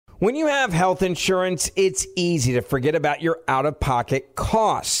When you have health insurance, it's easy to forget about your out-of-pocket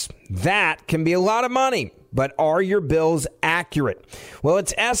costs. That can be a lot of money, but are your bills accurate? Well,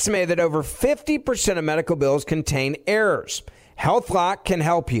 it's estimated that over 50% of medical bills contain errors. HealthLock can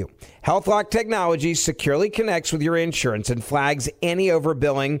help you. HealthLock technology securely connects with your insurance and flags any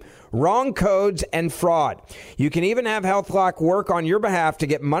overbilling, wrong codes, and fraud. You can even have HealthLock work on your behalf to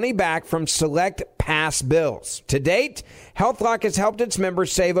get money back from select past bills. To date, HealthLock has helped its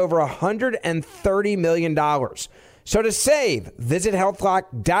members save over $130 million. So to save, visit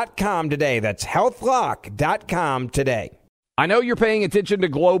healthlock.com today. That's healthlock.com today. I know you're paying attention to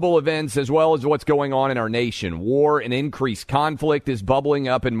global events as well as what's going on in our nation. War and increased conflict is bubbling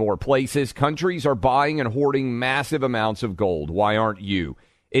up in more places. Countries are buying and hoarding massive amounts of gold. Why aren't you?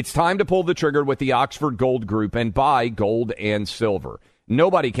 It's time to pull the trigger with the Oxford Gold Group and buy gold and silver.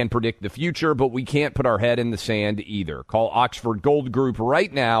 Nobody can predict the future, but we can't put our head in the sand either. Call Oxford Gold Group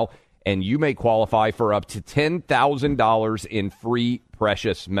right now, and you may qualify for up to $10,000 in free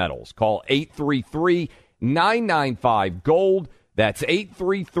precious metals. Call 833-995-GOLD. That's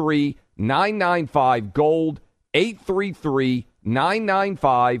 833-995-GOLD,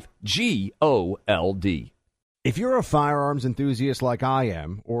 833-995-GOLD. If you're a firearms enthusiast like I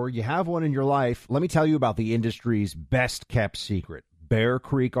am, or you have one in your life, let me tell you about the industry's best-kept secret, Bear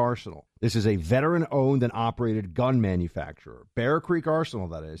Creek Arsenal. This is a veteran-owned and operated gun manufacturer. Bear Creek Arsenal,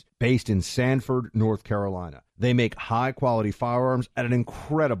 that is, based in Sanford, North Carolina. They make high-quality firearms at an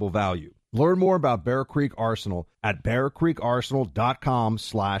incredible value. Learn more about Bear Creek Arsenal at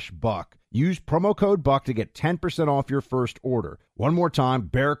bearcreekarsenal.com/buck. Use promo code BUCK to get 10% off your first order. One more time,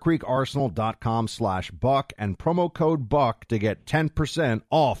 bearcreekarsenal.com/buck and promo code BUCK to get 10%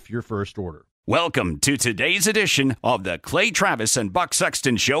 off your first order. Welcome to today's edition of the Clay Travis and Buck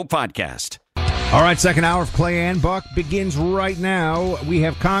Sexton Show podcast. All right, second hour of Clay and Buck begins right now. We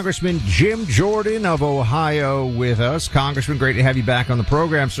have Congressman Jim Jordan of Ohio with us. Congressman, great to have you back on the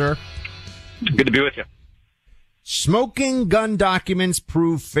program, sir. Good to be with you. Smoking gun documents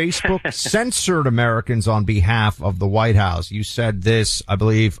prove Facebook censored Americans on behalf of the White House. You said this, I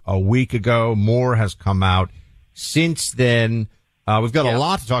believe, a week ago. More has come out since then. We've got a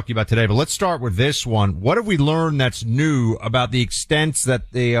lot to talk to you about today, but let's start with this one. What have we learned that's new about the extent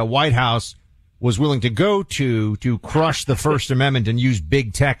that the White House was willing to go to crush the First Amendment and use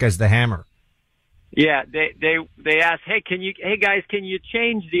big tech as the hammer? Yeah, they asked, hey guys, can you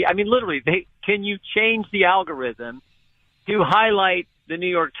change can you change the algorithm to highlight the New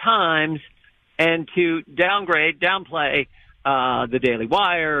York Times and to downplay the Daily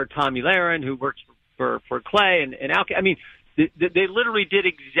Wire, Tommy Lahren, who works for Clay and Alki. I mean, they literally did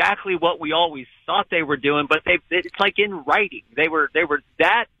exactly what we always thought they were doing, but it's like in writing. They were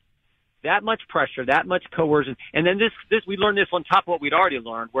that much pressure, that much coercion. And then this we learned this on top of what we'd already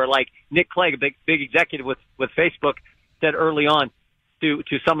learned, where like Nick Clegg, a big executive with Facebook, said early on to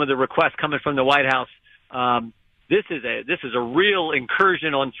some of the requests coming from the White House, this is a real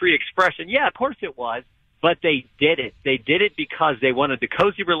incursion on free expression. Yeah, of course it was, but they did it. They did it because they wanted the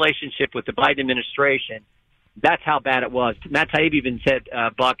cozy relationship with the Biden administration. That's how bad it was. Matt Taibbi even said,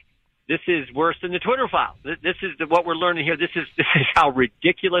 Buck, this is worse than the Twitter files. This is what we're learning here. This is how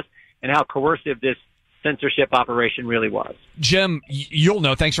ridiculous and how coercive this censorship operation really was. Jim, you'll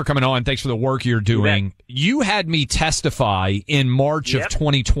know. Thanks for coming on. Thanks for the work you're doing. You had me testify in March of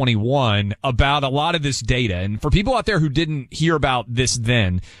 2021 about a lot of this data. And for people out there who didn't hear about this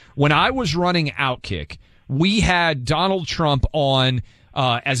then, when I was running Outkick, we had Donald Trump on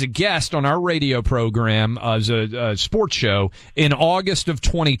as a guest on our radio program as a sports show in August of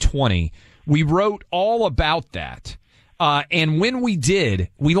 2020. We wrote all about that. And when we did,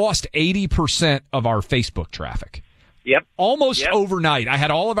 we lost 80% of our Facebook traffic. Yep. Almost overnight. I had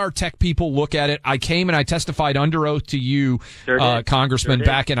all of our tech people look at it. I came and I testified under oath to you, Congressman,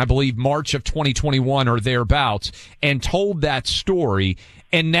 back in, I believe, March of 2021 or thereabouts, and told that story.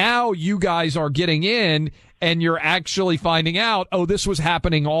 And now you guys are getting in and you're actually finding out, oh, this was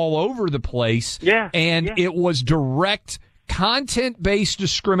happening all over the place. It was direct content-based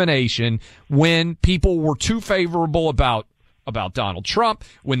discrimination when people were too favorable about Donald Trump,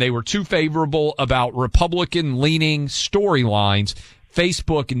 when they were too favorable about Republican-leaning storylines.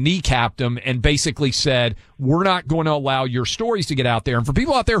 Facebook kneecapped them and basically said, we're not going to allow your stories to get out there. And for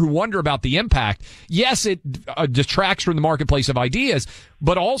people out there who wonder about the impact, yes, it detracts from the marketplace of ideas,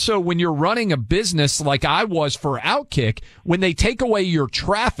 but also when you're running a business like I was for Outkick, when they take away your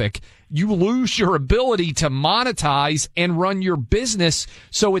traffic, you lose your ability to monetize and run your business.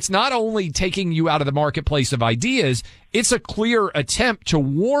 So it's not only taking you out of the marketplace of ideas, it's a clear attempt to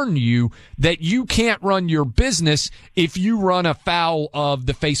warn you that you can't run your business if you run afoul of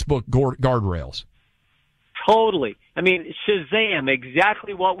the Facebook guardrails. Totally. I mean, Shazam,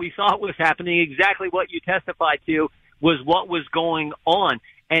 exactly what we thought was happening, exactly what you testified to was what was going on.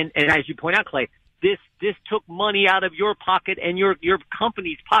 And as you point out, Clay, this took money out of your pocket and your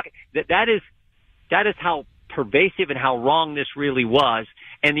company's pocket. That is how pervasive and how wrong this really was.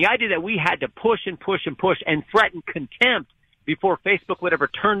 And the idea that we had to push and push and push and threaten contempt before Facebook would ever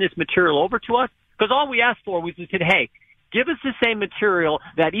turn this material over to us, because all we asked for was we said, hey, give us the same material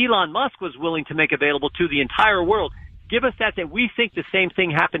that Elon Musk was willing to make available to the entire world. Give us that we think the same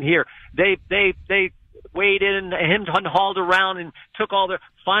thing happened here. They weighed in and hauled around and took all their.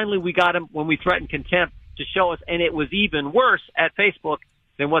 Finally, we got him when we threatened contempt to show us, and it was even worse at Facebook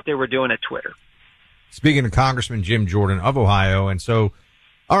than what they were doing at Twitter. Speaking of Congressman Jim Jordan of Ohio, and so,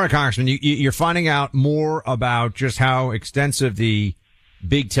 all right, Congressman, you're finding out more about just how extensive the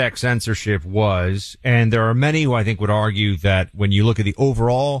big tech censorship was, and there are many who I think would argue that when you look at the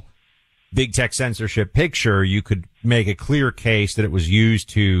overall big tech censorship picture, you could make a clear case that it was used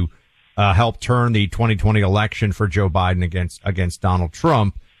to help turn the 2020 election for Joe Biden against Donald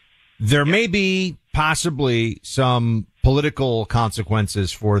Trump. There may be possibly some political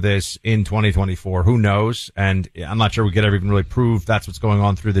consequences for this in 2024. Who knows? And I'm not sure we could ever even really prove that's what's going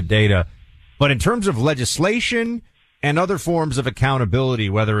on through the data. But in terms of legislation and other forms of accountability,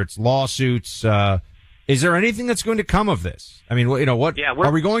 whether it's lawsuits, is there anything that's going to come of this? I mean, what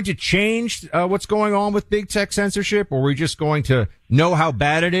are we going to change what's going on with big tech censorship, or are we just going to know how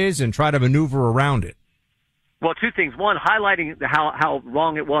bad it is and try to maneuver around it? Well, two things. One, highlighting how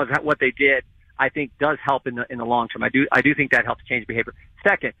wrong it was, what they did, I think does help in the long term. I do think that helps change behavior.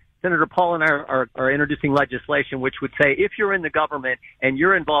 Second, Senator Paul and I are introducing legislation which would say if you're in the government and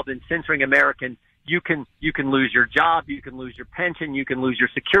you're involved in censoring Americans, you can lose your job, you can lose your pension, you can lose your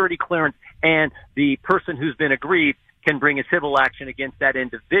security clearance, and the person who's been aggrieved can bring a civil action against that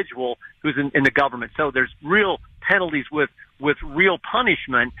individual who's in the government. So there's real penalties with real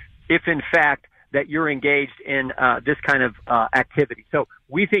punishment if, in fact, that you're engaged in this kind of activity. So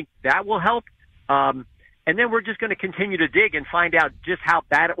we think that will help. And then we're just going to continue to dig and find out just how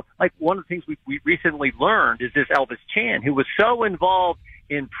bad it was. Like, one of the things we recently learned is this Elvis Chan, who was so involved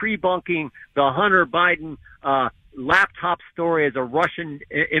in pre-bunking the Hunter Biden laptop story as a Russian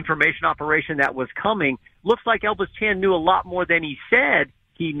information operation that was coming. Looks like Elvis Chan knew a lot more than he said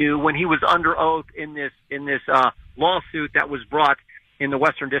he knew when he was under oath in this lawsuit that was brought in the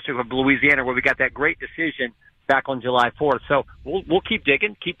Western District of Louisiana, where we got that great decision back on July 4th. So we'll keep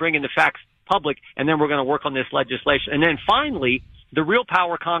digging, keep bringing the facts public, and then we're going to work on this legislation. And then finally, the real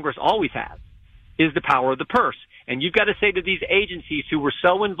power Congress always has is the power of the purse. And you've got to say to these agencies who were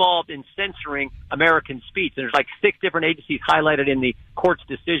so involved in censoring American speech, and there's like 6 different agencies highlighted in the court's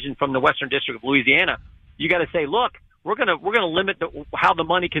decision from the Western District of Louisiana, you got to say, look, we're going to limit how the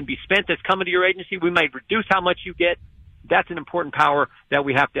money can be spent that's coming to your agency. We might reduce how much you get. That's an important power that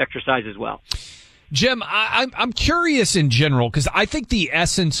we have to exercise as well. Jim, I'm curious in general, because I think the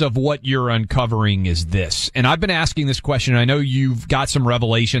essence of what you're uncovering is this. And I've been asking this question. I know you've got some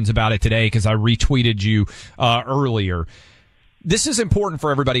revelations about it today because I retweeted you earlier. This is important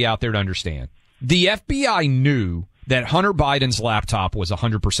for everybody out there to understand. The FBI knew that Hunter Biden's laptop was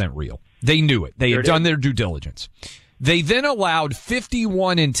 100% real. They knew it. They had done their due diligence. They then allowed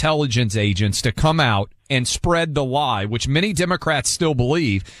 51 intelligence agents to come out and spread the lie, which many Democrats still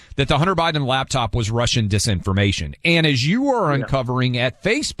believe, that the Hunter Biden laptop was Russian disinformation. And as you are uncovering at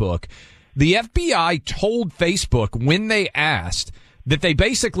Facebook, the FBI told Facebook when they asked that they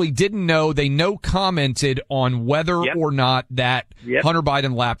basically didn't know. They commented on whether or not that Hunter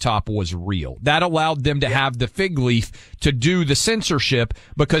Biden laptop was real. That allowed them to have the fig leaf to do the censorship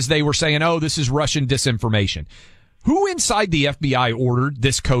because they were saying, oh, this is Russian disinformation. Who inside the FBI ordered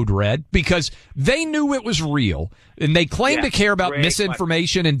this code red? Because they knew it was real, and they claim to care about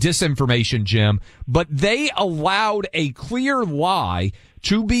misinformation and disinformation, Jim, but they allowed a clear lie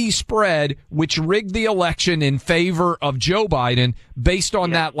to be spread, which rigged the election in favor of Joe Biden based on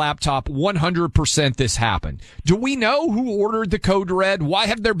that laptop. 100% this happened. Do we know who ordered the code red? Why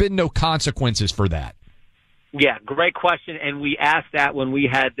have there been no consequences for that? Yeah, great question. And we asked that when we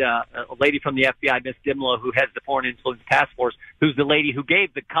had a lady from the FBI, Ms. Dimlow, who heads the Foreign Influence Task Force, who's the lady who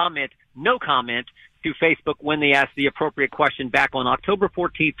gave the no comment to Facebook when they asked the appropriate question back on October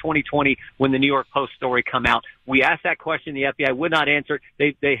 14th, 2020, when the New York Post story come out. We asked that question. The FBI would not answer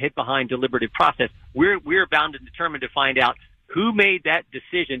it. They hid behind deliberative process. We're bound and determined to find out who made that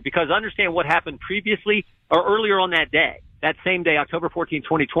decision, because understand what happened previously or earlier on that day. that same day, October 14,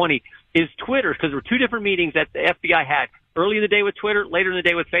 2020, is Twitter, because there were two different meetings that the FBI had. Early in the day with Twitter, later in the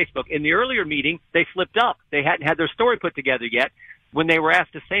day with Facebook. In the earlier meeting, they slipped up. They hadn't had their story put together yet. When they were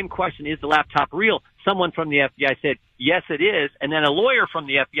asked the same question, is the laptop real? Someone from the FBI said, yes, it is. And then a lawyer from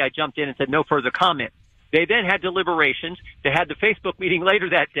the FBI jumped in and said, no further comment. They then had deliberations. They had the Facebook meeting later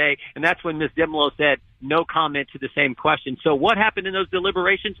that day, and that's when Ms. Dimelo said no comment to the same question. So what happened in those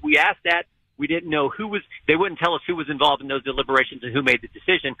deliberations? We asked that. We didn't know they wouldn't tell us who was involved in those deliberations and who made the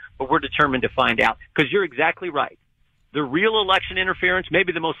decision, but we're determined to find out. Because you're exactly right. The real election interference,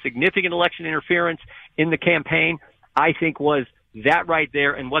 maybe the most significant election interference in the campaign, I think was that right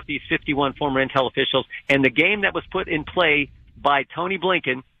there, and what these 51 former intel officials and the game that was put in play by Tony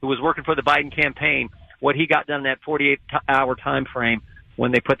Blinken, who was working for the Biden campaign, what he got done in that 48-hour time frame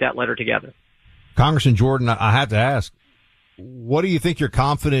when they put that letter together. Congressman Jordan, I have to ask, what do you think your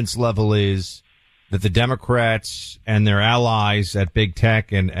confidence level is that the Democrats and their allies at Big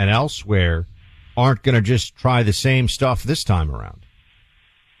Tech and elsewhere aren't going to just try the same stuff this time around?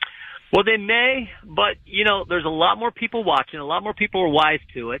 Well, they may, but, there's a lot more people watching, a lot more people are wise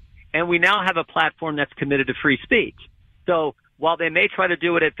to it, and we now have a platform that's committed to free speech. So while they may try to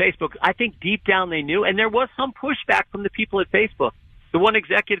do it at Facebook, I think deep down they knew, and there was some pushback from the people at Facebook. The one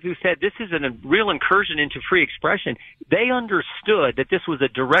executive who said this is a real incursion into free expression, they understood that this was a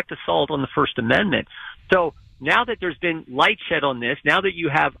direct assault on the First Amendment. So now that there's been light shed on this, now that you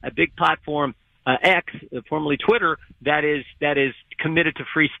have a big platform, X, formerly Twitter, that is committed to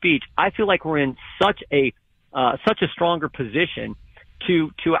free speech, I feel like we're in such a stronger position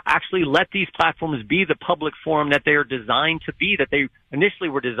to actually let these platforms be the public forum that they are designed to be, that they initially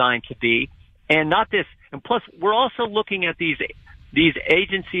were designed to be, and not this. And plus, we're also looking at these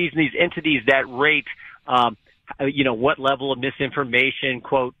agencies and these entities that rate, what level of misinformation,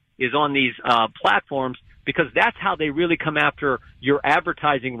 quote, is on these platforms, because that's how they really come after your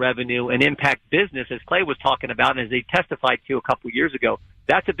advertising revenue and impact business, as Clay was talking about and as they testified to a couple of years ago.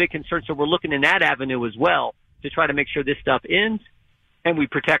 That's a big concern. So we're looking in that avenue as well to try to make sure this stuff ends and we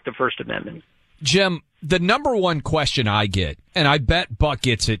protect the First Amendment. Jim, the number one question I get, and I bet Buck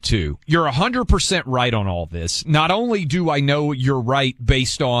gets it too, you're 100% right on all this. Not only do I know you're right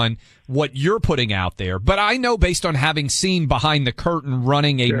based on what you're putting out there, but I know based on having seen behind the curtain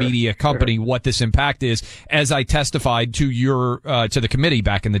running a media company what this impact is, as I testified to to the committee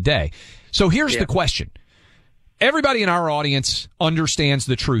back in the day. So here's the question. Everybody in our audience understands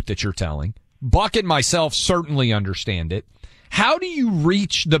the truth that you're telling. Buck and myself certainly understand it. How do you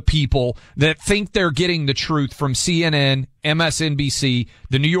reach the people that think they're getting the truth from CNN, MSNBC,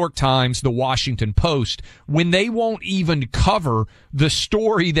 the New York Times, the Washington Post, when they won't even cover the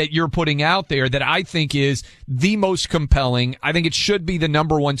story that you're putting out there that I think is the most compelling? I think it should be the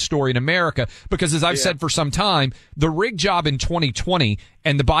number one story in America because, as I've said for some time, the rig job in 2020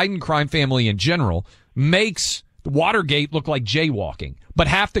 and the Biden crime family in general makes Watergate look like jaywalking. But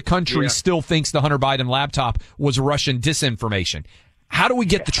half the country still thinks the Hunter Biden laptop was Russian disinformation. How do we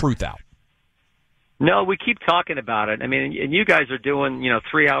get the truth out? No, we keep talking about it. I mean, and you guys are doing,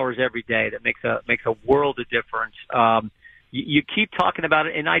 3 hours every day. That makes a world of difference. You keep talking about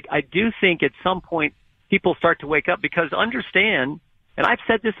it, and I do think at some point people start to wake up because understand, and I've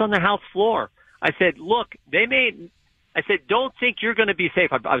said this on the House floor. I said, look, I said, don't think you're going to be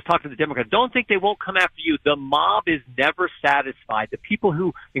safe. I was talking to the Democrats. Don't think they won't come after you. The mob is never satisfied. The people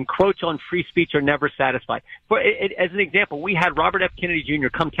who encroach on free speech are never satisfied. As an example, we had Robert F. Kennedy Jr.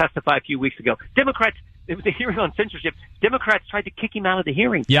 come testify a few weeks ago. Democrats, it was a hearing on censorship. Democrats tried to kick him out of the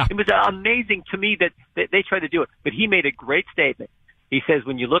hearing. Yeah. It was amazing to me that they tried to do it. But he made a great statement. He says,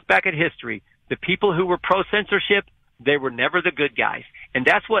 when you look back at history, the people who were pro-censorship, they were never the good guys. And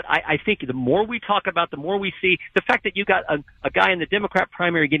that's what I think the more we talk about, the more we see the fact that you got a guy in the Democrat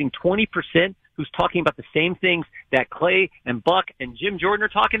primary getting 20% who's talking about the same things that Clay and Buck and Jim Jordan are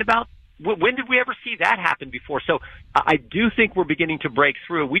talking about. When did we ever see that happen before? So I do think we're beginning to break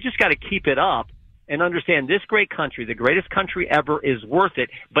through. We just got to keep it up and understand this great country, the greatest country ever, is worth it.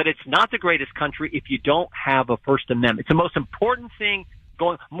 But it's not the greatest country if you don't have a First Amendment. It's the most important thing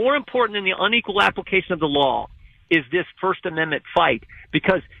more important than the unequal application of the law is this First Amendment fight,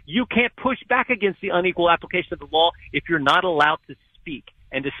 because you can't push back against the unequal application of the law if you're not allowed to speak,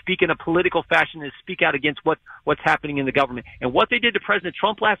 and to speak in a political fashion and to speak out against what's happening in the government. And what they did to President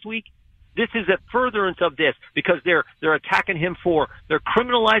Trump last week, this is a furtherance of this, because they're attacking him they're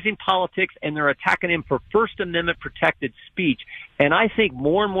criminalizing politics, and they're attacking him for First Amendment protected speech. And I think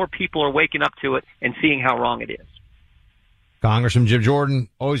more and more people are waking up to it and seeing how wrong it is. Congressman Jim Jordan,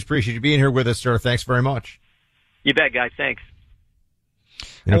 always appreciate you being here with us, sir. Thanks very much. You bet, guys. Thanks.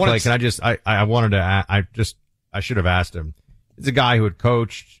 Clay, can I just I should have asked him. He's a guy who had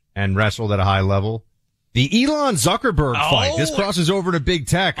coached and wrestled at a high level. The Elon Zuckerberg fight. This crosses over to big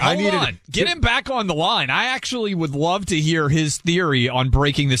tech. Hold on. Get him back on the line. I actually would love to hear his theory on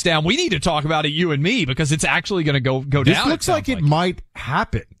breaking this down. We need to talk about it, you and me, because it's actually going to go down. This looks like it might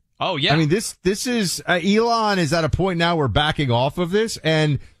happen. Oh, yeah. I mean, this is, Elon is at a point now where backing off of this,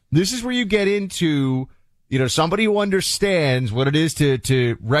 and this is where you get into, somebody who understands what it is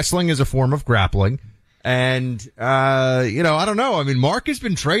to wrestling as a form of grappling. And, I don't know. I mean, Mark has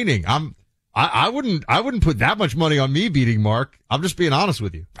been training. I wouldn't put that much money on me beating Mark. I'm just being honest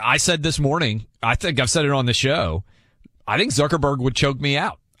with you. I said this morning, I think I've said it on the show, I think Zuckerberg would choke me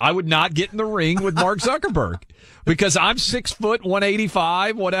out. I would not get in the ring with Mark Zuckerberg because I'm 6 foot,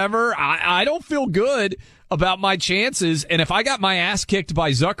 185, whatever. I don't feel good about my chances. And if I got my ass kicked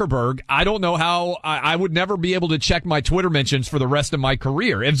by Zuckerberg, I don't know how I would never be able to check my Twitter mentions for the rest of my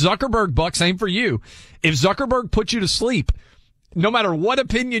career. If Zuckerberg, Buck, same for you. If Zuckerberg put you to sleep, no matter what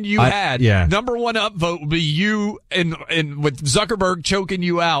opinion you had, number one upvote would be you and with Zuckerberg choking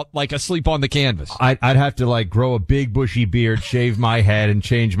you out like asleep on the canvas. I'd have to grow a big bushy beard, shave my head, and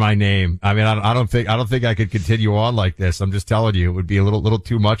change my name. I mean, I don't think I could continue on like this. I'm just telling you, it would be a little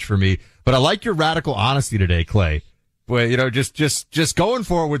too much for me. But I like your radical honesty today, Clay. But just going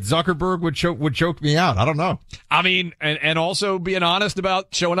for it with Zuckerberg would choke me out. I don't know. I mean, and also being honest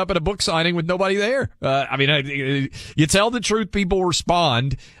about showing up at a book signing with nobody there. You tell the truth, people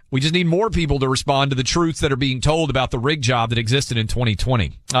respond. We just need more people to respond to the truths that are being told about the rig job that existed in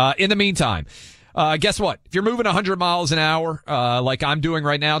 2020. In the meantime, guess what? If you're moving 100 miles an hour, like I'm doing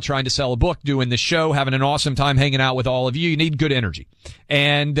right now, trying to sell a book, doing this show, having an awesome time hanging out with all of you, you need good energy.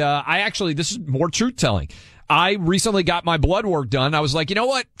 And this is more truth telling. I recently got my blood work done. I was like, you know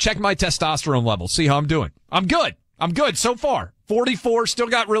what? Check my testosterone levels. See how I'm doing. I'm good so far. 44, still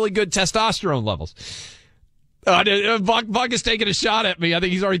got really good testosterone levels. Buck is taking a shot at me. I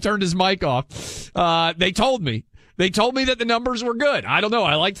think he's already turned his mic off. They told me that the numbers were good. I don't know.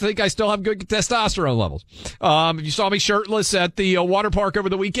 I like to think I still have good testosterone levels. If you saw me shirtless at the water park over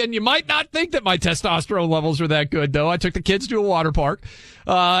the weekend, you might not think that my testosterone levels are that good, though. I took the kids to a water park.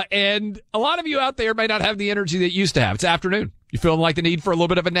 And a lot of you out there may not have the energy that you used to have. It's afternoon. You feeling like the need for a little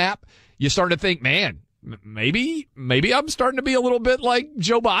bit of a nap? You start to think, man, maybe I'm starting to be a little bit like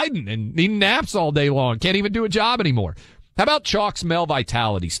Joe Biden and needing naps all day long. Can't even do a job anymore. How about Chalk's Male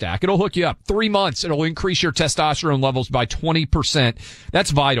Vitality Stack? It'll hook you up. 3 months. It'll increase your testosterone levels by 20%.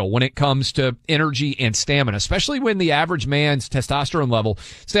 That's vital when it comes to energy and stamina, especially when the average man's testosterone level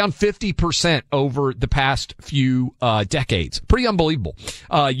is down 50% over the past few decades. Pretty unbelievable.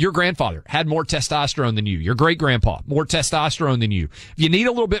 Your grandfather had more testosterone than you. Your great-grandpa, more testosterone than you. If you need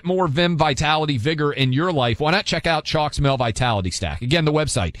a little bit more vim, vitality, vigor in your life, why not check out Chalk's Male Vitality Stack? Again, the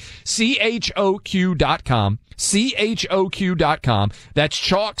website, CHOQ.com. CHOQ.com. That's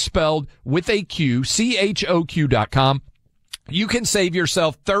Chalk spelled with a Q, CHOQ.com. You can save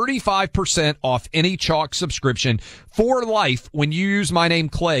yourself 35% off any Chalk subscription for life when you use my name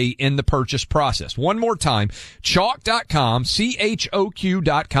Clay in the purchase process. One more time, Chalk.com,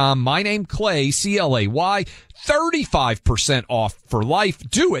 CHOQ.com, my name Clay, CLAY, 35% off for life.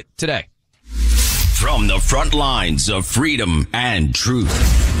 Do it today. From the front lines of freedom and truth,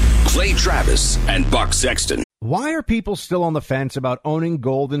 Clay Travis and Buck Sexton. Why are people still on the fence about owning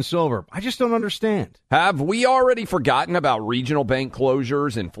gold and silver? I just don't understand. Have we already forgotten about regional bank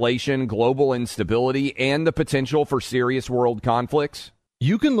closures, inflation, global instability, and the potential for serious world conflicts?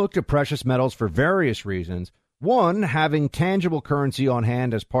 You can look to precious metals for various reasons. 1, having tangible currency on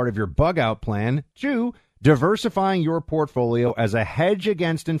hand as part of your bug-out plan. 2, diversifying your portfolio as a hedge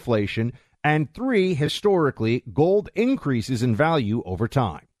against inflation. And 3, historically, gold increases in value over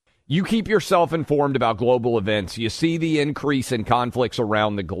time. You keep yourself informed about global events. You see the increase in conflicts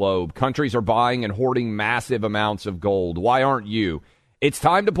around the globe. Countries are buying and hoarding massive amounts of gold. Why aren't you? It's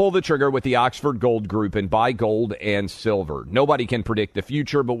time to pull the trigger with the Oxford Gold Group and buy gold and silver. Nobody can predict the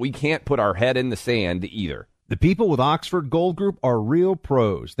future, but we can't put our head in the sand either. The people with Oxford Gold Group are real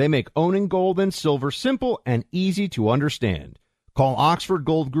pros. They make owning gold and silver simple and easy to understand. Call Oxford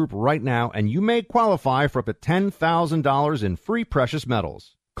Gold Group right now, and you may qualify for up to $10,000 in free precious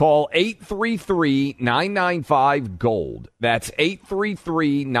metals. Call 833-995-GOLD. That's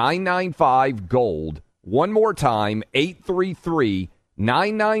 833-995-GOLD. One more time,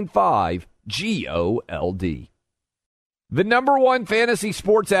 833-995-GOLD. The number one fantasy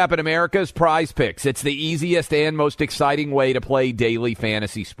sports app in America is Prize Picks. It's the easiest and most exciting way to play daily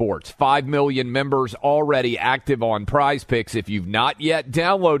fantasy sports. 5 million members already active on Prize Picks. If you've not yet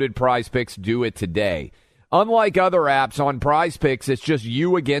downloaded Prize Picks, do it today. Unlike other apps on Prize Picks, it's just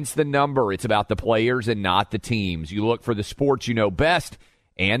you against the number. It's about the players and not the teams. You look for the sports you know best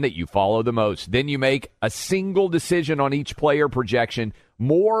and that you follow the most. Then you make a single decision on each player projection,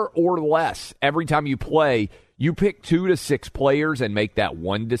 more or less. Every time you play, you pick 2 to 6 players and make that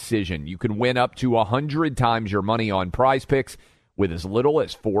one decision. You can win up to 100 times your money on Prize Picks with as little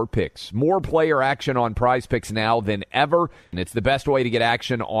as 4 picks. More player action on Prize Picks now than ever, and it's the best way to get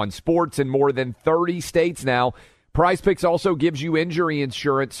action on sports in more than 30 states now. Prize Picks also gives you injury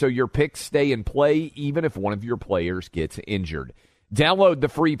insurance so your picks stay in play even if one of your players gets injured. Download the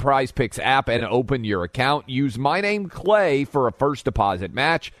free Prize Picks app and open your account. Use my name Clay for a first deposit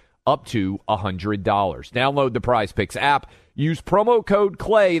match up to $100. Download the Prize Picks app. Use promo code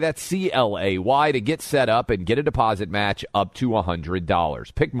CLAY, that's CLAY, to get set up and get a deposit match up to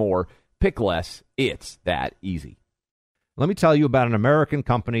 $100. Pick more, pick less. It's that easy. Let me tell you about an American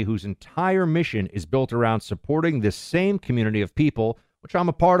company whose entire mission is built around supporting this same community of people, which I'm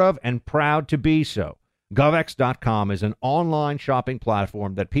a part of and proud to be so. GovX.com is an online shopping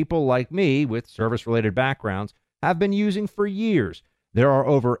platform that people like me with service-related backgrounds have been using for years. There are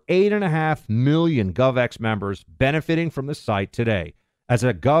over 8.5 million GovX members benefiting from the site today. As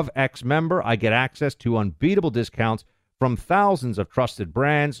a GovX member, I get access to unbeatable discounts from thousands of trusted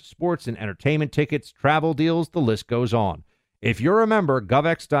brands, sports and entertainment tickets, travel deals, the list goes on. If you're a member,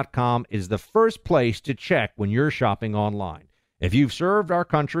 GovX.com is the first place to check when you're shopping online. If you've served our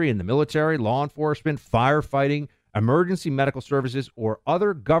country in the military, law enforcement, firefighting, emergency medical services, or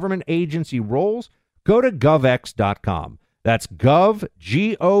other government agency roles, go to GovX.com. That's GovX.com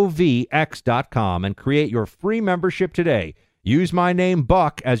and create your free membership today. Use my name,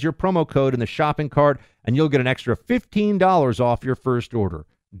 Buck, as your promo code in the shopping cart, and you'll get an extra $15 off your first order.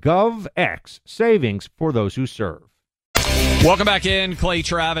 GovX, savings for those who serve. Welcome back in, Clay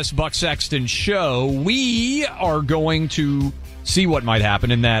Travis, Buck Sexton Show. We are going to see what might happen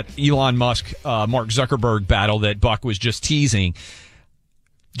in that Elon Musk, Mark Zuckerberg battle that Buck was just teasing.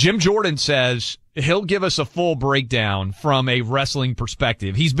 Jim Jordan says he'll give us a full breakdown from a wrestling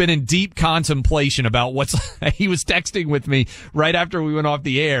perspective. He's been in deep contemplation about he was texting with me right after we went off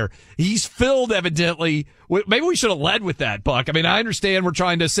the air. He's filled, evidently. Maybe we should have led with that, Buck. I mean, I understand we're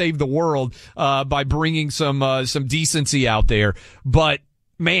trying to save the world by bringing some decency out there, but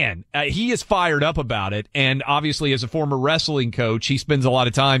man, he is fired up about it. And obviously, as a former wrestling coach, he spends a lot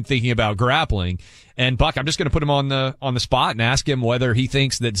of time thinking about grappling. And Buck, I'm just going to put him on the spot and ask him whether he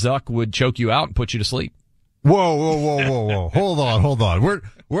thinks that Zuck would choke you out and put you to sleep. Whoa. Hold on.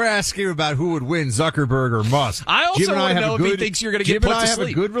 We're asking about who would win, Zuckerberg or Musk. I also want to know if he thinks you're going to get put to sleep. Jim and I have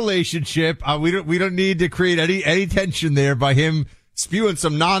a good relationship. We don't need to create any tension there by him spewing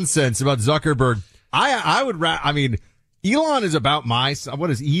some nonsense about Zuckerberg. I mean, Elon is about my,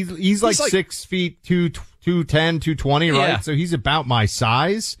 what is he? He's like 6 feet, 210, 220, right? Yeah. So he's about my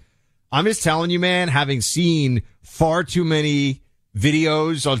size. I'm just telling you, man, having seen far too many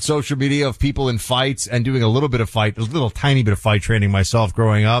videos on social media of people in fights and doing a little tiny bit of fight training myself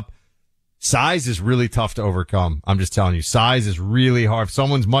growing up, size is really tough to overcome. I'm just telling you, size is really hard. If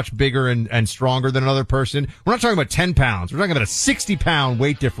someone's much bigger and stronger than another person, we're not talking about 10 pounds. We're talking about a 60-pound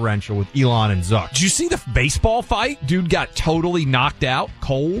weight differential with Elon and Zuck. Did you see the baseball fight? Dude got totally knocked out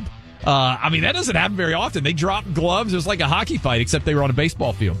cold. I mean, that doesn't happen very often. They dropped gloves. It was like a hockey fight, except they were on a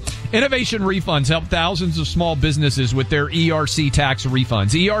baseball field. Innovation Refunds help thousands of small businesses with their ERC tax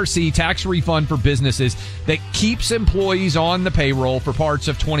refunds. ERC tax refund for businesses that keeps employees on the payroll for parts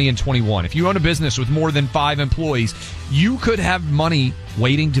of 20 and 21. If you own a business with more than 5 employees, you could have money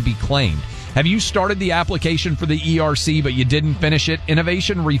waiting to be claimed. Have you started the application for the ERC but you didn't finish it?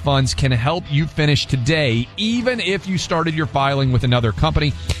 Innovation Refunds can help you finish today, even if you started your filing with another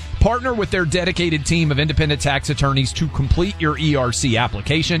company. Partner with their dedicated team of independent tax attorneys to complete your ERC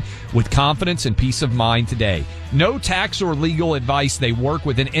application with confidence and peace of mind today. No tax or legal advice. They work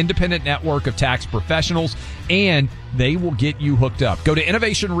with an independent network of tax professionals, and they will get you hooked up. Go to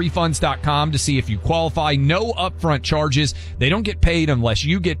innovationrefunds.com to see if you qualify. No upfront charges. They don't get paid unless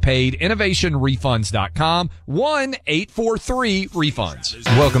you get paid. Innovationrefunds.com, 1-843-REFUNDS.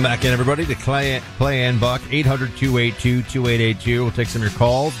 Welcome back in, everybody, to Clay and Buck, 800-282-2882. We'll take some of your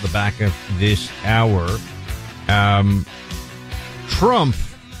calls at the back of this hour. Trump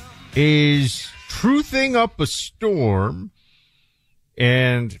is truthing up a storm.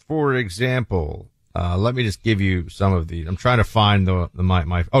 And, for example, let me just give you some of these. I'm trying to find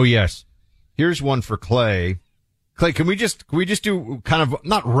my oh, yes. Here's one for Clay. Clay, can we just do kind of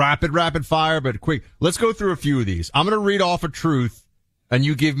not rapid fire, but quick? Let's go through a few of these. I'm going to read off a truth and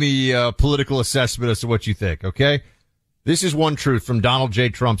you give me a political assessment as to what you think. Okay. This is one truth from Donald J.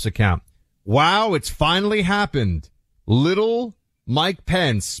 Trump's account. Wow, it's finally happened. Little Mike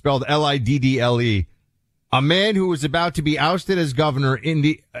Pence, spelled Liddle, a man who was about to be ousted as governor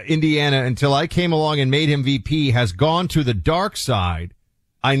in Indiana until I came along and made him VP, has gone to the dark side.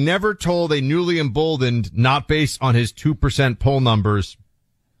 I never told a newly emboldened, not based on his 2% poll numbers,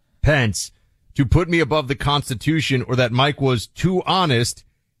 Pence, to put me above the Constitution or that Mike was too honest.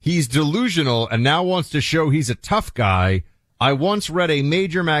 He's delusional and now wants to show he's a tough guy. I once read a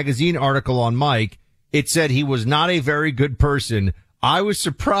major magazine article on Mike. It said he was not a very good person. I was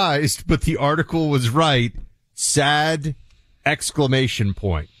surprised, but the article was right. Sad exclamation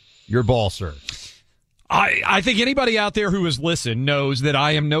point. Your ball, sir. I think anybody out there who has listened knows that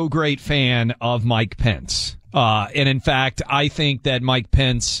I am no great fan of Mike Pence. And in fact, I think that Mike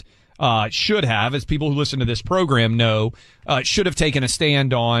Pence should have, as people who listen to this program know, should have taken a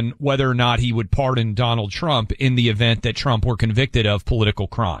stand on whether or not he would pardon Donald Trump in the event that Trump were convicted of political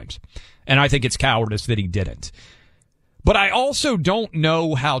crimes. And I think it's cowardice that he didn't. But I also don't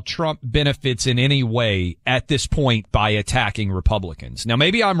know how Trump benefits in any way at this point by attacking Republicans. Now,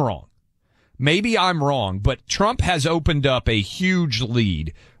 maybe I'm wrong. But Trump has opened up a huge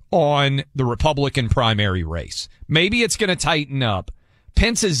lead on the Republican primary race. Maybe it's going to tighten up.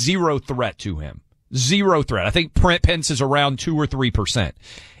 Pence is zero threat to him. Zero threat. I think Pence is around 2 or 3%.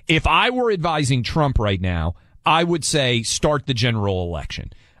 If I were advising Trump right now, I would say start the general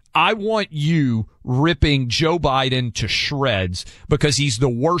election. I want you ripping Joe Biden to shreds because he's the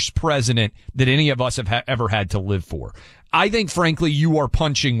worst president that any of us have ever had to live for. I think, frankly, you are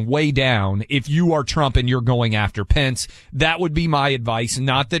punching way down if you are Trump and you're going after Pence. That would be my advice.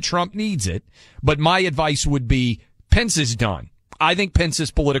 Not that Trump needs it, but my advice would be Pence is done. I think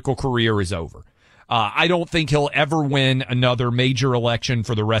Pence's political career is over. I don't think he'll ever win another major election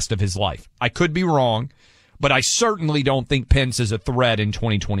for the rest of his life. I could be wrong, but I certainly don't think Pence is a threat in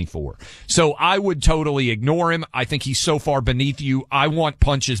 2024. So I would totally ignore him. I think he's so far beneath you. I want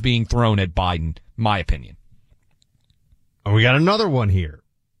punches being thrown at Biden, my opinion. Oh, we got another one here.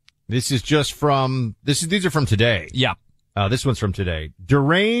 This is just from, these are from today. Yeah. This one's from today.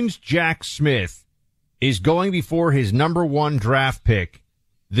 Deranged Jack Smith is going before his number 1 draft pick,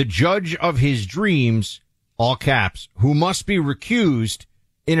 the judge of his dreams, all caps, who must be recused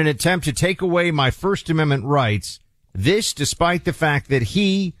in an attempt to take away my First Amendment rights. This despite the fact that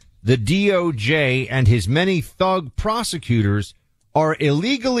he, the DOJ, and his many thug prosecutors are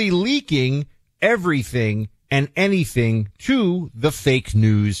illegally leaking everything and anything to the fake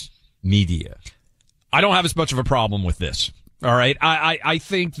news media. I don't have as much of a problem with this. All right. I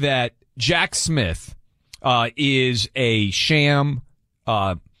think that Jack Smith is a sham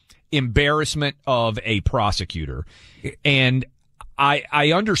embarrassment of a prosecutor. And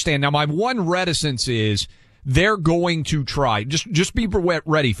I understand. Now, my one reticence is they're going to try, just be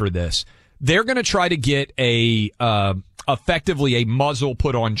ready for this. They're going to try to get effectively a muzzle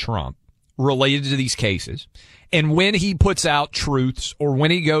put on Trump related to these cases. And when he puts out truths or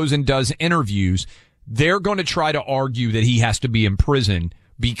when he goes and does interviews, they're going to try to argue that he has to be in prison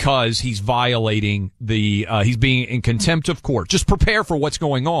because he's violating he's being in contempt of court. Just prepare for what's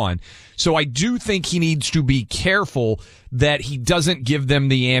going on. So I do think he needs to be careful that he doesn't give them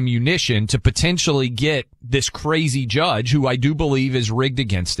the ammunition to potentially get this crazy judge, who I do believe is rigged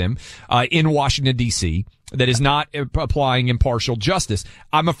against him, in Washington, D.C., that is not applying impartial justice.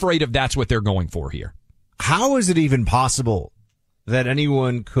 I'm afraid of that's what they're going for here. How is it even possible that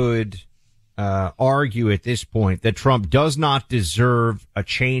anyone could argue at this point that Trump does not deserve a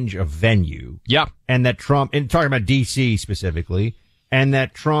change of venue? Yeah. And that Trump, and talking about D.C. specifically, and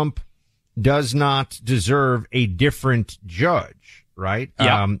that Trump does not deserve a different judge, right?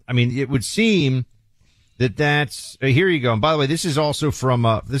 Yeah. I mean, it would seem that that's, here you go. And by the way, this is also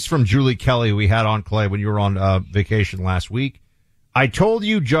from, Julie Kelly, we had on, Clay, when you were on vacation last week. I told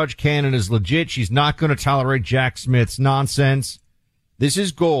you Judge Cannon is legit. She's not going to tolerate Jack Smith's nonsense. This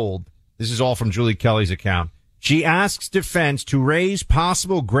is gold. This is all from Julie Kelly's account. She asks defense to raise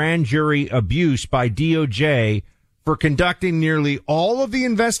possible grand jury abuse by DOJ for conducting nearly all of the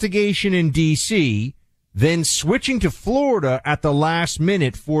investigation in D.C., then switching to Florida at the last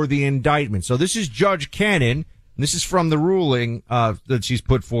minute for the indictment. So this is Judge Cannon. This is from the ruling that she's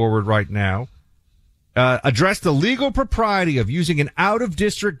put forward right now. Addressed the legal propriety of using an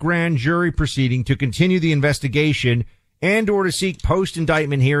out-of-district grand jury proceeding to continue the investigation and or to seek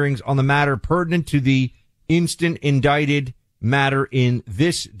post-indictment hearings on the matter pertinent to the instant indicted matter in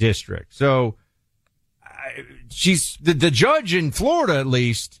this district. So she's the judge in Florida, at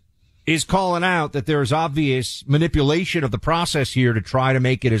least, is calling out that there is obvious manipulation of the process here to try to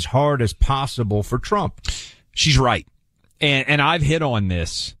make it as hard as possible for Trump. She's right. And I've hit on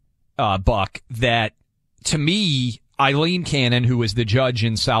this Buck, that to me, Eileen Cannon, who is the judge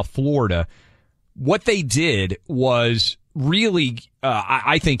in South Florida, what they did was really,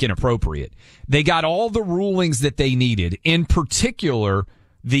 I think, inappropriate. They got all the rulings that they needed, in particular,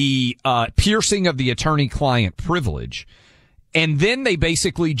 the piercing of the attorney-client privilege. And then they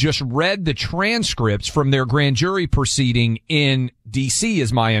basically just read the transcripts from their grand jury proceeding in D.C.,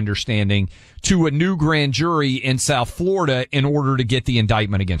 is my understanding, to a new grand jury in South Florida in order to get the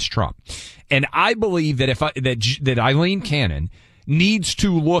indictment against Trump. And I believe that that Eileen Cannon needs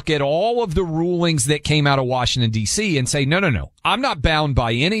to look at all of the rulings that came out of Washington, D.C. and say, no, I'm not bound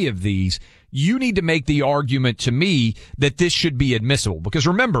by any of these. You need to make the argument to me that this should be admissible. Because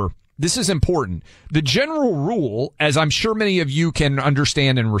remember, this is important. The general rule, as I'm sure many of you can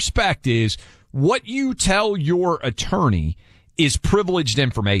understand and respect, is what you tell your attorney is privileged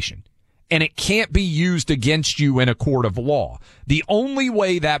information, and it can't be used against you in a court of law. The only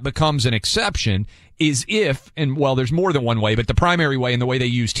way that becomes an exception is if, and well, there's more than one way, but the primary way and the way they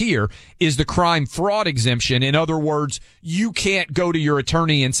used here is the crime fraud exemption. In other words, you can't go to your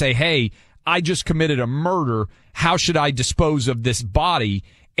attorney and say, hey, I just committed a murder. How should I dispose of this body?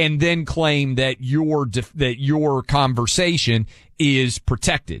 And then claim that your conversation is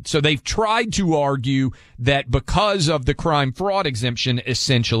protected. So they've tried to argue that because of the crime fraud exemption,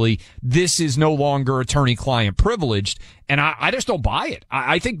 essentially, this is no longer attorney-client privileged. And I just don't buy it.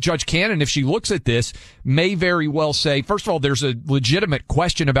 I think Judge Cannon, if she looks at this, may very well say, first of all, there's a legitimate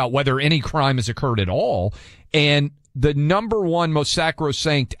question about whether any crime has occurred at all. And the number one most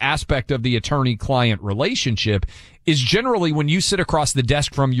sacrosanct aspect of the attorney-client relationship is generally when you sit across the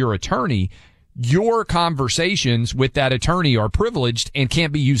desk from your attorney, your conversations with that attorney are privileged and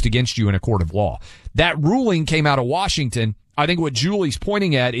can't be used against you in a court of law. That ruling came out of Washington. I think what Julie's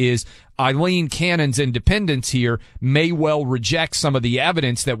pointing at is Eileen Cannon's independence here may well reject some of the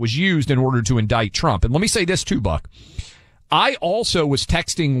evidence that was used in order to indict Trump. And let me say this too, Buck. I also was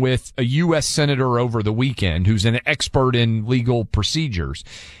texting with a U.S. senator over the weekend who's an expert in legal procedures.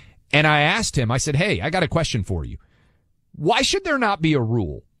 And I asked him, I said, hey, I got a question for you. Why should there not be a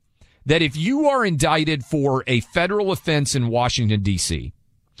rule that if you are indicted for a federal offense in Washington, D.C.,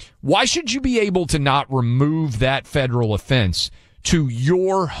 why should you be able to not remove that federal offense to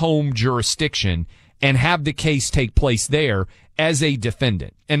your home jurisdiction and have the case take place there as a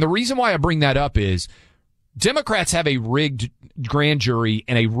defendant? And the reason why I bring that up is Democrats have a rigged grand jury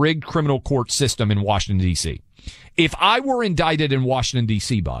and a rigged criminal court system in Washington, D.C. If I were indicted in Washington,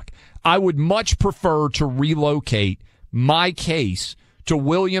 D.C., Buck, I would much prefer to relocate my case to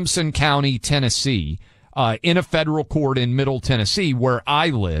Williamson County, Tennessee, in a federal court in Middle Tennessee where I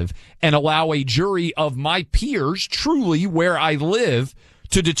live, and allow a jury of my peers truly where I live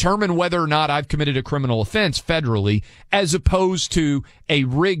to determine whether or not I've committed a criminal offense federally, as opposed to a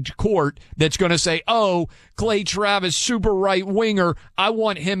rigged court that's going to say, oh, Clay Travis, super right winger, I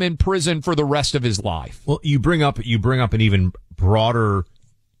want him in prison for the rest of his life. Well, you bring up an even broader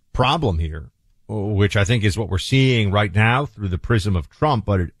problem here, which I think is what we're seeing right now through the prism of Trump,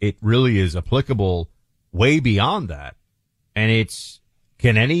 but it really is applicable way beyond that. And it's,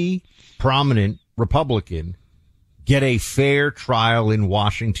 can any prominent Republican get a fair trial in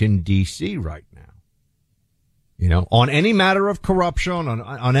Washington, D.C. right now? You know, on any matter of corruption,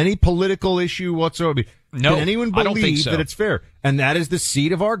 on any political issue whatsoever. No, can anyone I don't think believe so. that it's fair? And that is the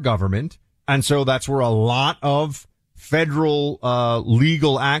seat of our government. And so that's where a lot of federal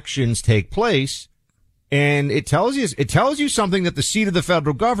legal actions take place. And it tells you something, that the seat of the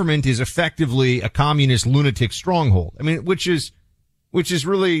federal government is effectively a communist lunatic stronghold. I mean, which is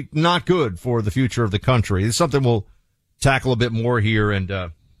really not good for the future of the country. It's something we'll tackle a bit more here, and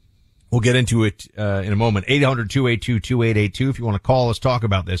we'll get into it in a moment. 800-282-2882 if you want to call us, talk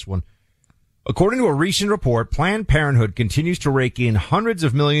about this one. According to a recent report, Planned Parenthood continues to rake in hundreds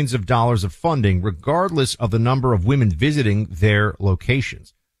of millions of dollars of funding, regardless of the number of women visiting their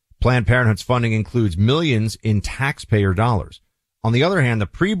locations. Planned Parenthood's funding includes millions in taxpayer dollars. On the other hand, the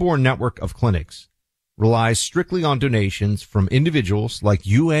preborn network of clinics relies strictly on donations from individuals like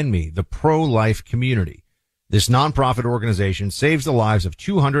you and me, the pro-life community. This nonprofit organization saves the lives of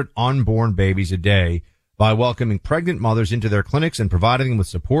 200 unborn babies a day by welcoming pregnant mothers into their clinics and providing them with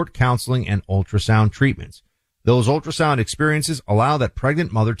support, counseling, and ultrasound treatments. Those ultrasound experiences allow that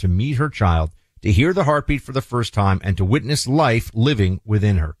pregnant mother to meet her child, to hear the heartbeat for the first time, and to witness life living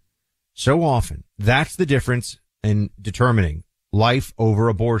within her. So often, that's the difference in determining life over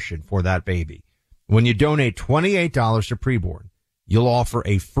abortion for that baby. When you donate $28 to Preborn, you'll offer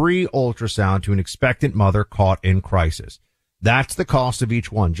a free ultrasound to an expectant mother caught in crisis. That's the cost of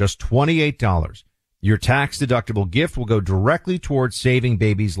each one, just $28. Your tax-deductible gift will go directly towards saving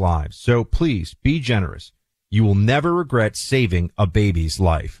babies' lives. So please be generous. You will never regret saving a baby's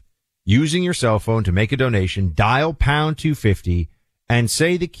life. Using your cell phone to make a donation, dial pound 250 and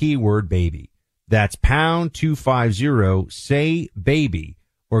say the keyword baby. That's pound 250, say baby,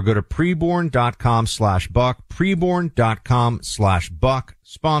 or go to preborn.com/buck, preborn.com/buck,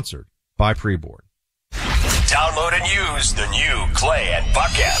 sponsored by Preborn. Download and use the new Clay and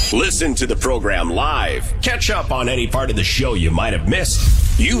Buck app. Listen to the program live. Catch up on any part of the show you might have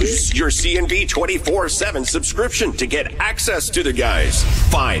missed. Use your CNB 24/7 subscription to get access to the guys.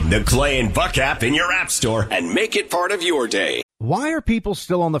 Find the Clay and Buck app in your app store and make it part of your day. Why are people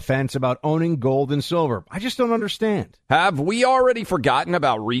still on the fence about owning gold and silver? I just don't understand. Have we already forgotten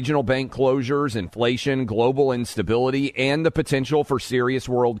about regional bank closures, inflation, global instability, and the potential for serious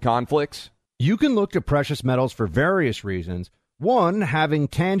world conflicts? You can look to precious metals for various reasons. 1, having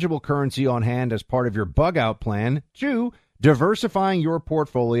tangible currency on hand as part of your bug-out plan. 2, diversifying your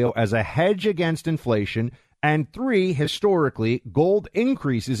portfolio as a hedge against inflation. And 3, historically, gold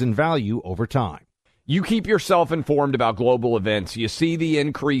increases in value over time. You keep yourself informed about global events. You see the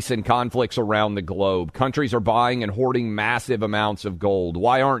increase in conflicts around the globe. Countries are buying and hoarding massive amounts of gold.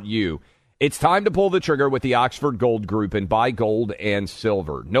 Why aren't you? It's time to pull the trigger with the Oxford Gold Group and buy gold and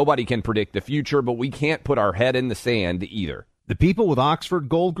silver. Nobody can predict the future, but we can't put our head in the sand either. The people with Oxford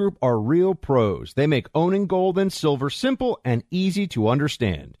Gold Group are real pros. They make owning gold and silver simple and easy to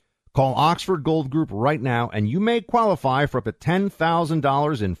understand. Call Oxford Gold Group right now, and you may qualify for up to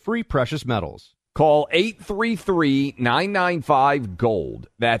 $10,000 in free precious metals. Call 833-995-GOLD.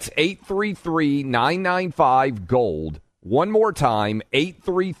 That's 833-995-GOLD. One more time,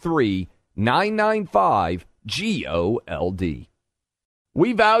 833-995-GOLD.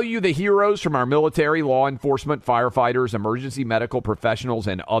 We value the heroes from our military, law enforcement, firefighters, emergency medical professionals,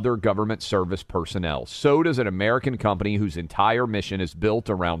 and other government service personnel. So does an American company whose entire mission is built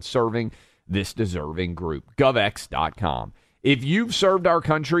around serving this deserving group. GovX.com. If you've served our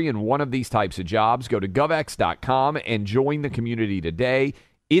country in one of these types of jobs, go to GovX.com and join the community today.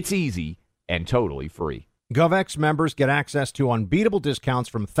 It's easy and totally free. GovX members get access to unbeatable discounts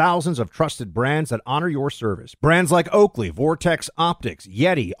from thousands of trusted brands that honor your service. Brands like Oakley, Vortex Optics,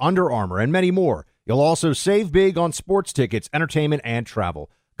 Yeti, Under Armour, and many more. You'll also save big on sports tickets, entertainment, and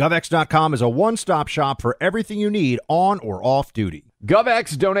travel. GovX.com is a one-stop shop for everything you need on or off duty.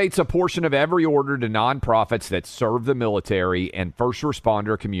 GovX donates a portion of every order to nonprofits that serve the military and first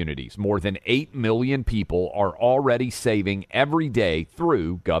responder communities. More than 8 million people are already saving every day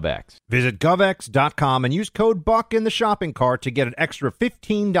through GovX. Visit GovX.com and use code BUCK in the shopping cart to get an extra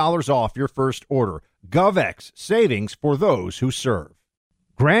 $15 off your first order. GovX, savings for those who serve.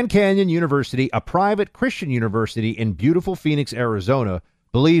 Grand Canyon University, a private Christian university in beautiful Phoenix, Arizona,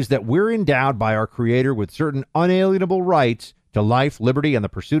 believes that we're endowed by our Creator with certain unalienable rights to life, liberty, and the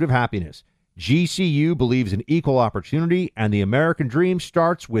pursuit of happiness. GCU believes in equal opportunity, and the American dream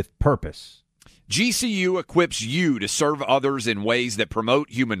starts with purpose. GCU equips you to serve others in ways that promote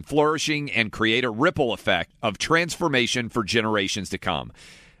human flourishing and create a ripple effect of transformation for generations to come.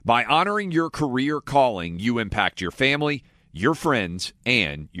 By honoring your career calling, you impact your family, your friends,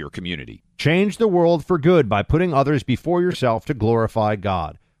 and your community. Change the world for good by putting others before yourself to glorify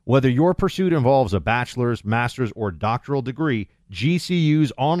God. Whether your pursuit involves a bachelor's, master's, or doctoral degree,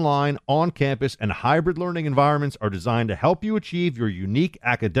 GCU's online, on-campus, and hybrid learning environments are designed to help you achieve your unique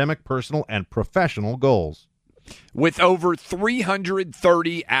academic, personal, and professional goals. With over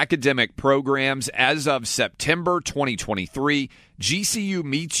 330 academic programs as of September 2023, GCU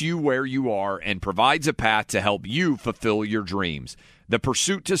meets you where you are and provides a path to help you fulfill your dreams. The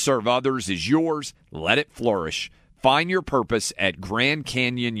pursuit to serve others is yours. Let it flourish. Find your purpose at Grand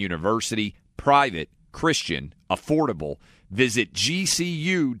Canyon University, private, Christian, affordable. Visit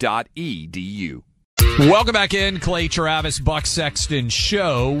gcu.edu. Welcome back in, Clay Travis, Buck Sexton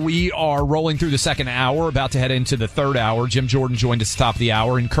Show. We are rolling through the second hour, about to head into the third hour. Jim Jordan joined us at the top of the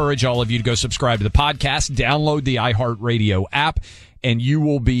hour. Encourage all of you to go subscribe to the podcast, download the iHeartRadio app, and you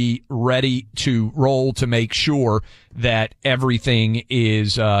will be ready to roll to make sure that everything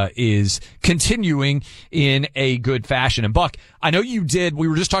is continuing in a good fashion. And Buck, I know you did, we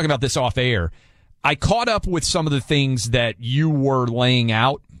were just talking about this off air. I caught up with some of the things that you were laying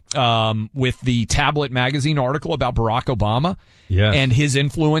out with the Tablet Magazine article about Barack Obama and his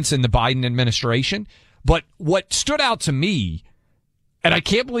influence in the Biden administration. But what stood out to me, and I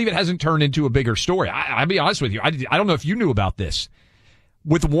can't believe it hasn't turned into a bigger story. I'll be honest with you. I don't know if you knew about this.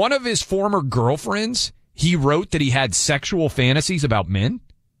 With one of his former girlfriends, he wrote that he had sexual fantasies about men.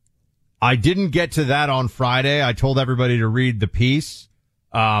 I didn't get to that on Friday. I told everybody to read the piece.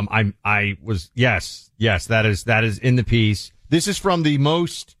 Yes, that is in the piece. This is from the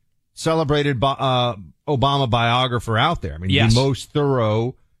most celebrated Obama biographer out there. I mean, yes. The most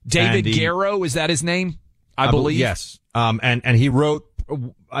thorough. David Garrow, is that his name? I believe. Yes. And he wrote,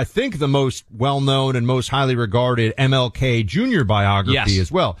 I think, the most well-known and most highly regarded MLK Jr. biography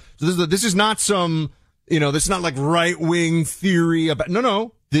as well. So this is not some, this is not like right-wing theory about,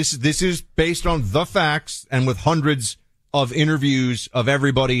 no. This is based on the facts and with hundreds of interviews of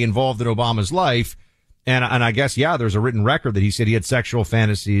everybody involved in Obama's life. And I guess, there's a written record that he said he had sexual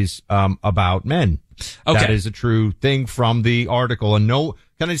fantasies, about men. Okay. That is a true thing from the article. And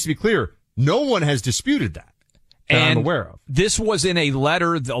can I just be clear? No one has disputed that. And I'm aware of. This was in a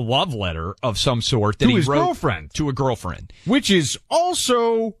letter, a love letter of some sort that he wrote to a girlfriend, which is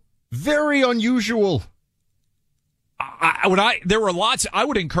also very unusual. There were lots. I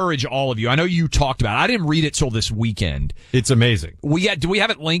would encourage all of you. I know you talked about it. I didn't read it till this weekend. It's amazing. Do we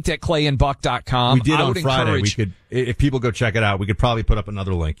have it linked at clayandbuck.com? We did on Friday. We could, if people go check it out, we could probably put up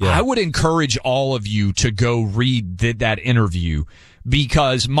another link. Yeah. I would encourage all of you to go read that interview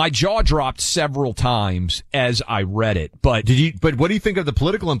because my jaw dropped several times as I read it. But what do you think of the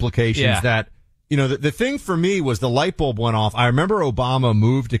political implications that? The thing for me was the light bulb went off. I remember Obama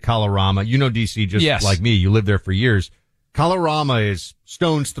moved to Colorama. DC just like me. You lived there for years. Colorama is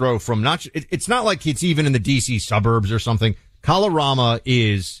stone's throw from it's not like it's even in the DC suburbs or something. Colorama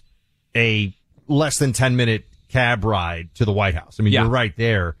is a less than 10-minute cab ride to the White House. I mean, you're right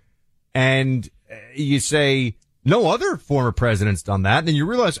there. And you say no other former president's done that. And then you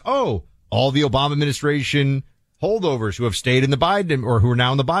realize, all the Obama administration holdovers who have stayed in the Biden or who are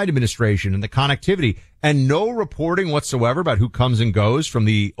now in the Biden administration and the connectivity and no reporting whatsoever about who comes and goes from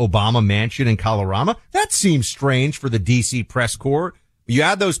the Obama mansion in Colorama. That seems strange for the DC press corps. You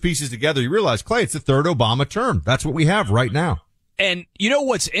add those pieces together, you realize, Clay, it's the third Obama term. That's what we have right now. And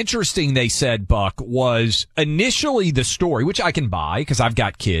what's interesting, they said, Buck, was initially the story, which I can buy because I've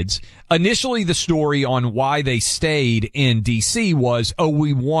got kids. Initially, the story on why they stayed in D.C. was,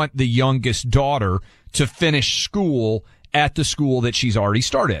 we want the youngest daughter to finish school at the school that she's already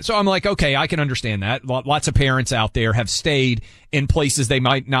started at. So I'm like, okay, I can understand that. Lots of parents out there have stayed in places they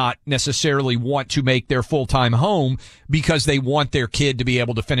might not necessarily want to make their full-time home because they want their kid to be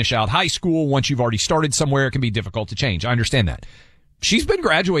able to finish out high school. Once you've already started somewhere, it can be difficult to change. I understand that. She's been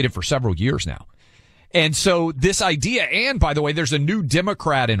graduated for several years now. And so this idea, and by the way, there's a new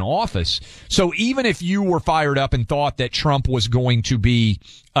Democrat in office. So even if you were fired up and thought that Trump was going to be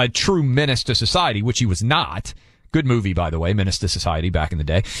a true menace to society, which he was not, good movie, by the way, Menace to Society back in the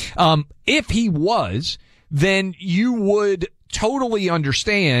day. If he was, then you would totally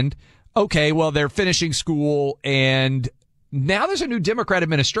understand, okay, well, they're finishing school and now there's a new Democrat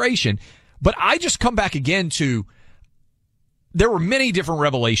administration. But I just come back again to, there were many different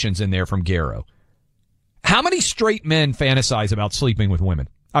revelations in there from Garrow. How many straight men fantasize about sleeping with women?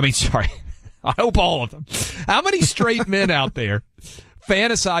 I mean, sorry. I hope all of them. How many straight men out there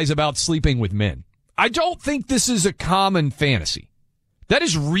fantasize about sleeping with men? I don't think this is a common fantasy. That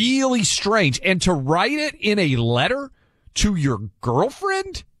is really strange. And to write it in a letter to your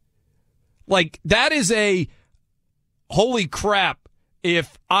girlfriend? Like, that is holy crap.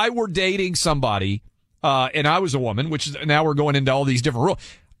 If I were dating somebody, and I was a woman, which is, now we're going into all these different rules,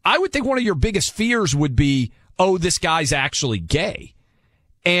 I would think one of your biggest fears would be, this guy's actually gay.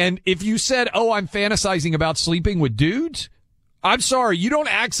 And if you said, I'm fantasizing about sleeping with dudes, I'm sorry, you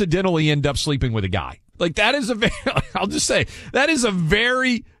don't accidentally end up sleeping with a guy. Like, that is I'll just say, that is a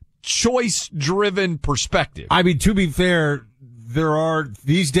very choice-driven perspective. I mean, to be fair,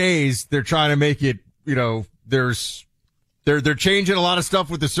 these days, they're trying to make it, they're changing a lot of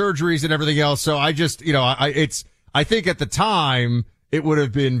stuff with the surgeries and everything else. So I just, I think at the time, it would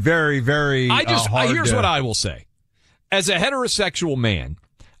have been very, very hard. Here's what I will say. As a heterosexual man,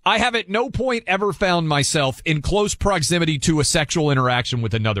 I have at no point ever found myself in close proximity to a sexual interaction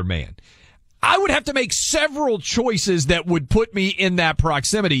with another man. I would have to make several choices that would put me in that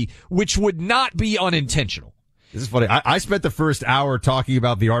proximity, which would not be unintentional. This is funny. I spent the first hour talking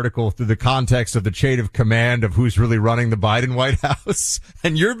about the article through the context of the chain of command of who's really running the Biden White House.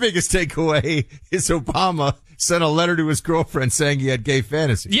 And your biggest takeaway is Obama sent a letter to his girlfriend saying he had gay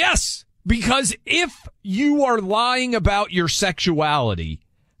fantasies. Yes, because if you are lying about your sexuality,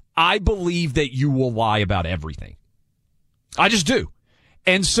 I believe that you will lie about everything. I just do.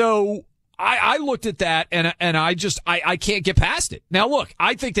 And so I looked at that and I can't get past it. Now, look,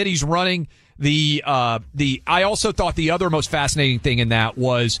 I think that he's running I also thought the other most fascinating thing in that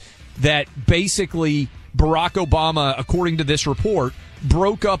was that basically Barack Obama, according to this report,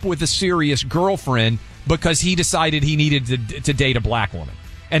 broke up with a serious girlfriend because he decided he needed to date a black woman.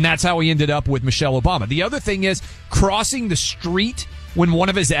 And that's how he ended up with Michelle Obama. The other thing is crossing the street when one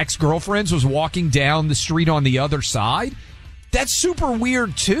of his ex-girlfriends was walking down the street on the other side. That's super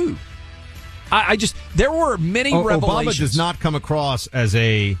weird, too. There were many revelations. Obama does not come across as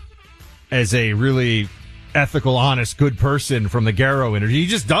a really ethical, honest, good person from the Garrow interview. He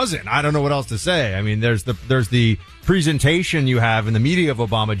just doesn't. I don't know what else to say. I mean, there's the presentation you have in the media of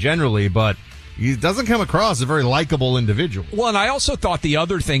Obama generally, but he doesn't come across as a very likable individual. Well, and I also thought the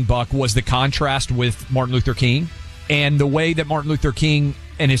other thing, Buck, was the contrast with Martin Luther King and the way that Martin Luther King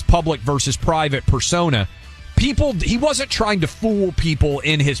and his public versus private persona, he wasn't trying to fool people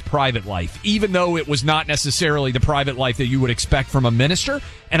in his private life, even though it was not necessarily the private life that you would expect from a minister.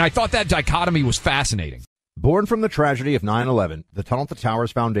 And I thought that dichotomy was fascinating. Born from the tragedy of 9/11, the Tunnel to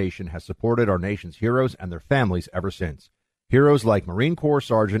Towers Foundation has supported our nation's heroes and their families ever since. Heroes like Marine Corps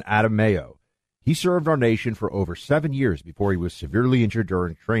Sergeant Adam Mayo. He served our nation for over 7 years before he was severely injured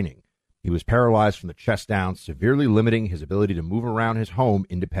during training. He was paralyzed from the chest down, severely limiting his ability to move around his home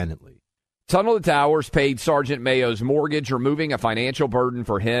independently. Tunnel to Towers paid Sergeant Mayo's mortgage, removing a financial burden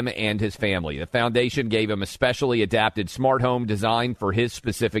for him and his family. The foundation gave him a specially adapted smart home designed for his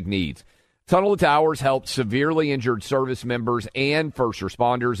specific needs. Tunnel to Towers helped severely injured service members and first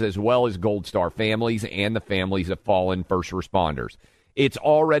responders, as well as Gold Star families and the families of fallen first responders. It's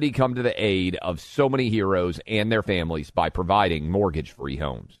already come to the aid of so many heroes and their families by providing mortgage-free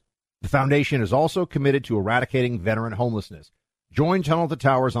homes. The foundation is also committed to eradicating veteran homelessness. Join Tunnel to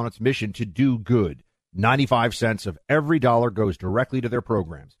Towers on its mission to do good. 95 cents of every dollar goes directly to their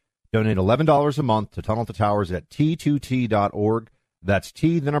programs. Donate $11 a month to Tunnel to Towers at T2T.org. That's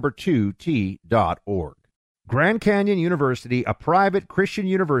T2T.org. Grand Canyon University, a private Christian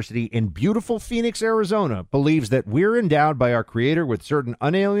university in beautiful Phoenix, Arizona, believes that we're endowed by our Creator with certain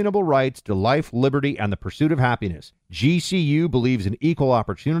unalienable rights to life, liberty, and the pursuit of happiness. GCU believes in equal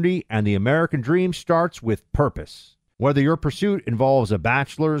opportunity, and the American dream starts with purpose. Whether your pursuit involves a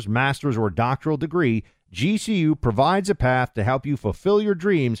bachelor's, master's, or doctoral degree, GCU provides a path to help you fulfill your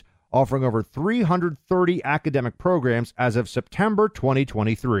dreams, offering over 330 academic programs as of September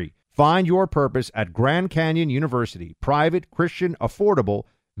 2023. Find your purpose at Grand Canyon University. Private, Christian, affordable.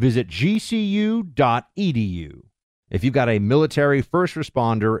 Visit gcu.edu. If you've got a military, first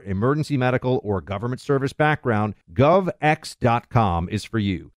responder, emergency medical, or government service background, GovX.com is for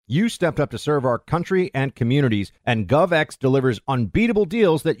you. You stepped up to serve our country and communities, and GovX delivers unbeatable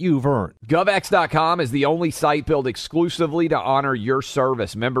deals that you've earned. GovX.com is the only site built exclusively to honor your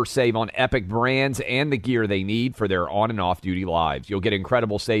service. Members save on epic brands and the gear they need for their on- and off-duty lives. You'll get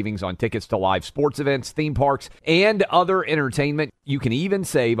incredible savings on tickets to live sports events, theme parks, and other entertainment. You can even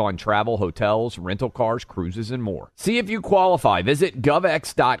save on travel, hotels, rental cars, cruises, and more. See if you qualify. Visit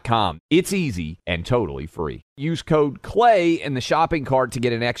GovX.com. It's easy and totally free. Use code CLAY in the shopping cart to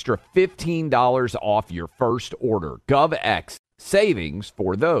get an extra $15 off your first order. GovX, savings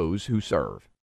for those who serve.